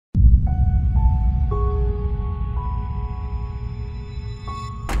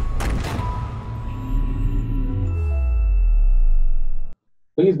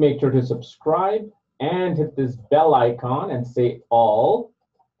Please make sure to subscribe and hit this bell icon and say all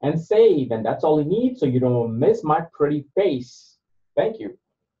and save. And that's all you need so you don't miss my pretty face. Thank you.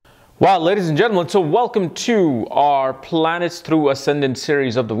 Wow, ladies and gentlemen, so welcome to our Planets Through Ascendant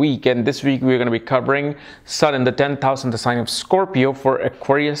series of the week. And this week we're going to be covering Sun in the 10th house in the sign of Scorpio for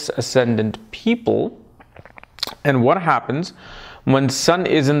Aquarius ascendant people. And what happens when Sun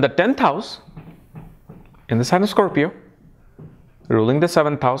is in the 10th house in the sign of Scorpio, ruling the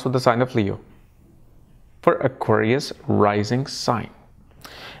 7th house with the sign of Leo for Aquarius rising sign.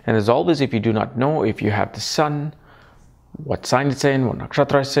 And as always, if you do not know, if you have the Sun, what sign it's in, what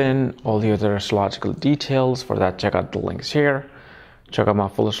nakshatra it's in, all the other astrological details, for that check out the links here. Check out my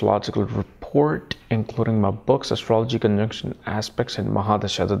full astrological report, including my books, Astrology, Conjunction, Aspects, and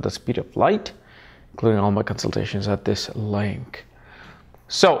Mahadasha, the Speed of Light, including all my consultations at this link.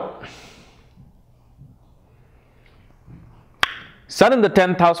 So, Sun in the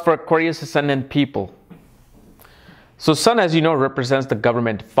 10th house for Aquarius ascendant people. So Sun, as you know, represents the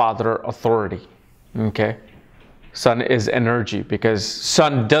government, father, authority. Okay? Sun is energy because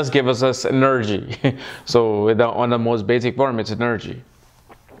Sun does give us energy. So on the most basic form, it's energy.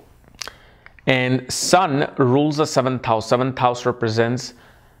 And Sun rules the 7th house. 7th house represents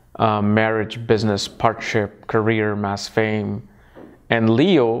marriage, business, partnership, career, mass fame. And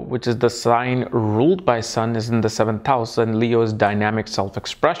Leo, which is the sign ruled by Sun, is in the 7th house. And Leo is dynamic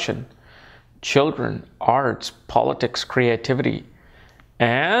self-expression, children, arts, politics, creativity.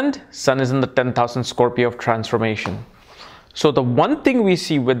 And Sun is in the 10th house in Scorpio of transformation. So the one thing we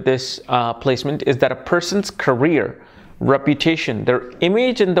see with this placement is that a person's career, reputation, their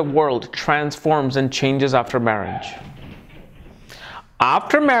image in the world transforms and changes after marriage.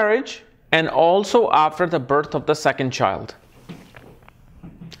 After marriage, and also after the birth of the second child.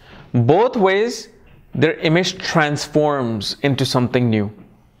 Both ways, their image transforms into something new.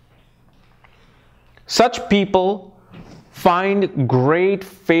 Such people find great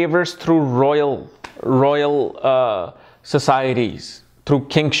favors through royal societies, through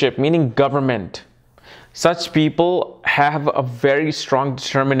kingship, meaning government. Such people have a very strong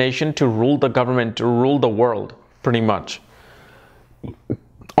determination to rule the government, to rule the world, pretty much.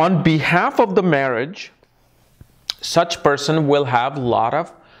 On behalf of the marriage, such person will have a lot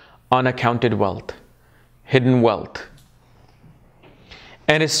of unaccounted wealth, hidden wealth.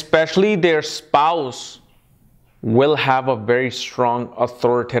 And especially their spouse will have a very strong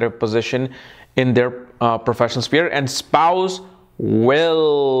authoritative position in their professional sphere, and spouse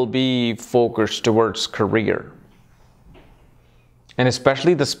will be focused towards career. And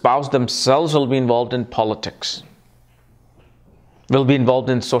especially the spouse themselves will be involved in politics, will be involved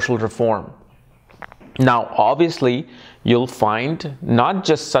in social reform. Now, obviously, you'll find not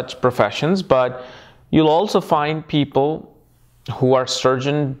just such professions, but you'll also find people who are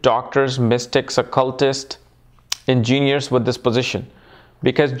surgeons, doctors, mystics, occultists, engineers with this position.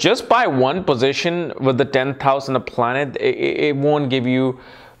 Because just by one position with the 10th house in a planet, it won't give you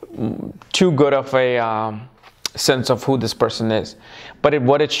too good of a sense of who this person is. But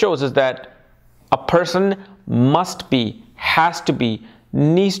what it shows is that a person must be, has to be,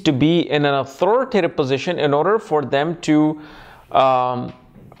 needs to be in an authoritative position in order for them to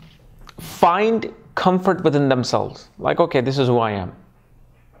find comfort within themselves. Like, okay, this is who I am.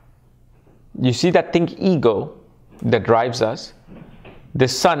 You see that thing, ego, that drives us. The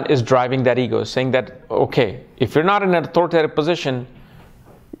Sun is driving that ego, saying that, okay, if you're not in an authoritative position,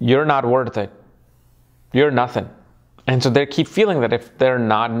 you're not worth it. You're nothing. And so they keep feeling that if they're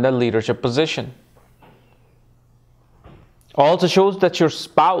not in a leadership position. Also shows that your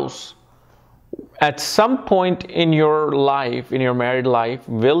spouse, at some point in your life, in your married life,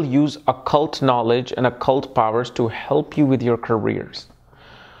 will use occult knowledge and occult powers to help you with your careers.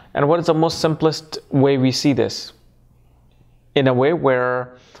 And what is the most simplest way we see this? In a way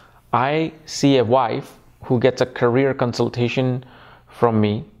where I see a wife who gets a career consultation from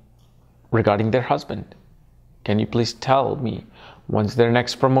me regarding their husband. Can you please tell me when's their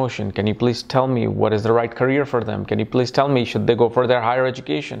next promotion? Can you please tell me what is the right career for them? Can you please tell me should they go for their higher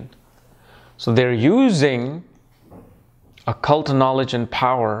education? So they're using occult knowledge and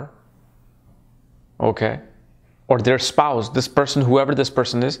power, okay? Or their spouse, this person, whoever this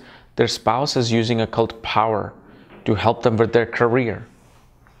person is, their spouse is using occult power to help them with their career.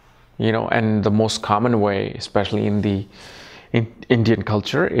 You know, and the most common way, especially in the Indian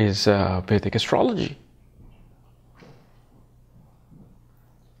culture, is Vedic Astrology.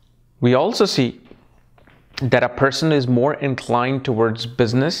 We also see that a person is more inclined towards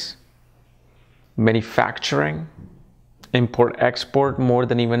business, manufacturing, import export, more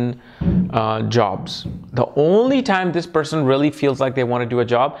than even jobs. The only time this person really feels like they want to do a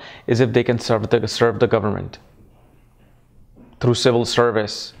job is if they can serve the government through civil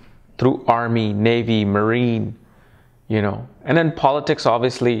service, through army, navy, marine, you know. And then politics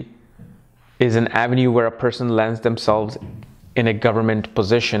obviously is an avenue where a person lands themselves in a government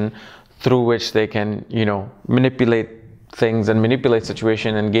position through which they can, you know, manipulate things and manipulate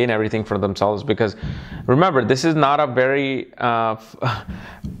situation and gain everything for themselves. Because remember, this is not a very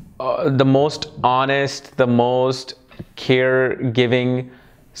the most honest, the most caregiving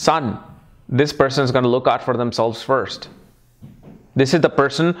son. This person is going to look out for themselves first. This is the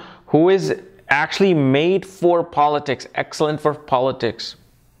person who is actually made for politics, excellent for politics,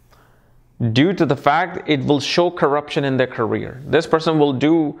 due to the fact it will show corruption in their career. This person will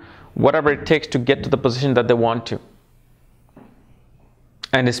do whatever it takes to get to the position that they want to.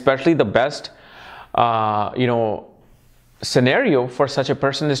 And especially the best, you know, scenario for such a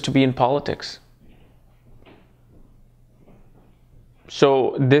person is to be in politics.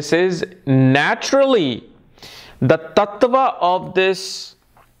 So this is naturally the tattva of this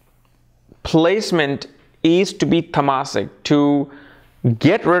placement is to be tamasic, to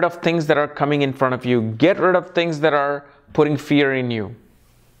get rid of things that are coming in front of you, get rid of things that are putting fear in you.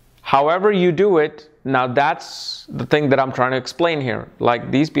 However you do it, now that's the thing that I'm trying to explain here.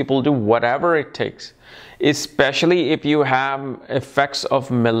 Like, these people do whatever it takes, especially if you have effects of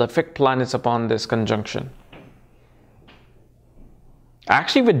malefic planets upon this conjunction.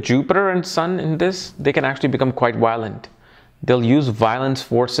 Actually, with Jupiter and Sun in this, they can actually become quite violent. They'll use violence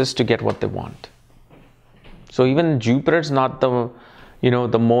forces to get what they want. So even Jupiter's not the, you know,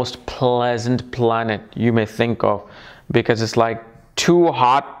 the most pleasant planet you may think of, because it's like too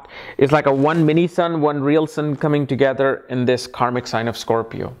hot. It's like a one mini sun, one real sun coming together in this karmic sign of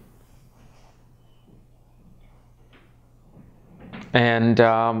Scorpio. And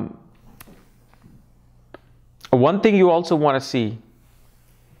one thing you also want to see,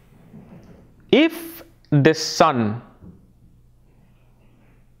 if this sun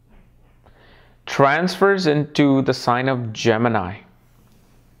transfers into the sign of Gemini,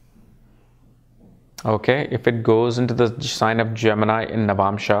 okay, if it goes into the sign of Gemini in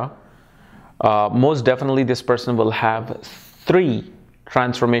Navamsha, most definitely this person will have 3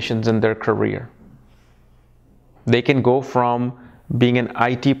 transformations in their career. They can go from being an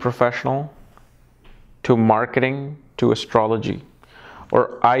IT professional to marketing to astrology,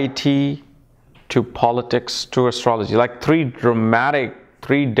 or IT to politics to astrology, like 3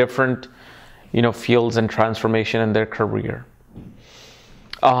 different, you know, fields and transformation in their career.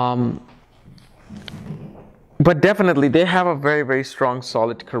 But definitely they have a very, very strong,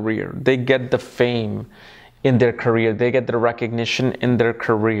 solid career. They get the fame in their career. They get the recognition in their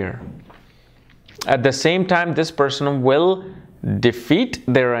career. At the same time, this person will defeat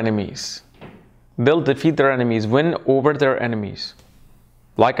their enemies. They'll defeat their enemies, win over their enemies.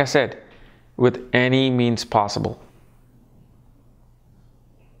 Like I said, with any means possible.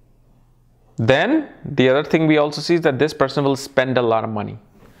 Then, the other thing we also see is that this person will spend a lot of money.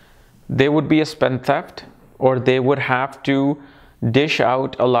 They would be a spendtheft, or they would have to dish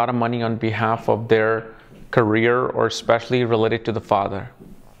out a lot of money on behalf of their career, or especially related to the father.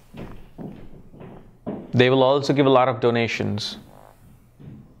 They will also give a lot of donations.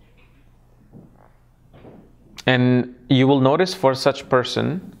 And you will notice for such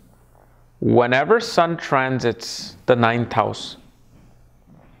person, whenever Sun transits the 9th house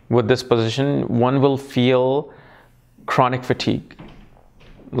with this position, one will feel chronic fatigue.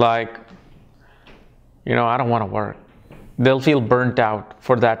 Like, you know, I don't want to work. They'll feel burnt out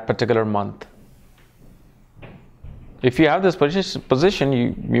for that particular month. If you have this position,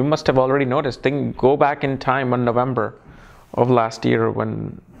 you must have already noticed. Go back in time on November of last year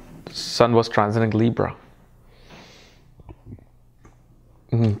when Sun was transiting Libra.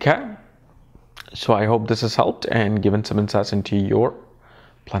 Okay. So I hope this has helped and given some insights into your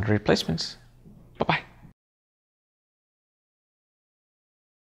planetary placements.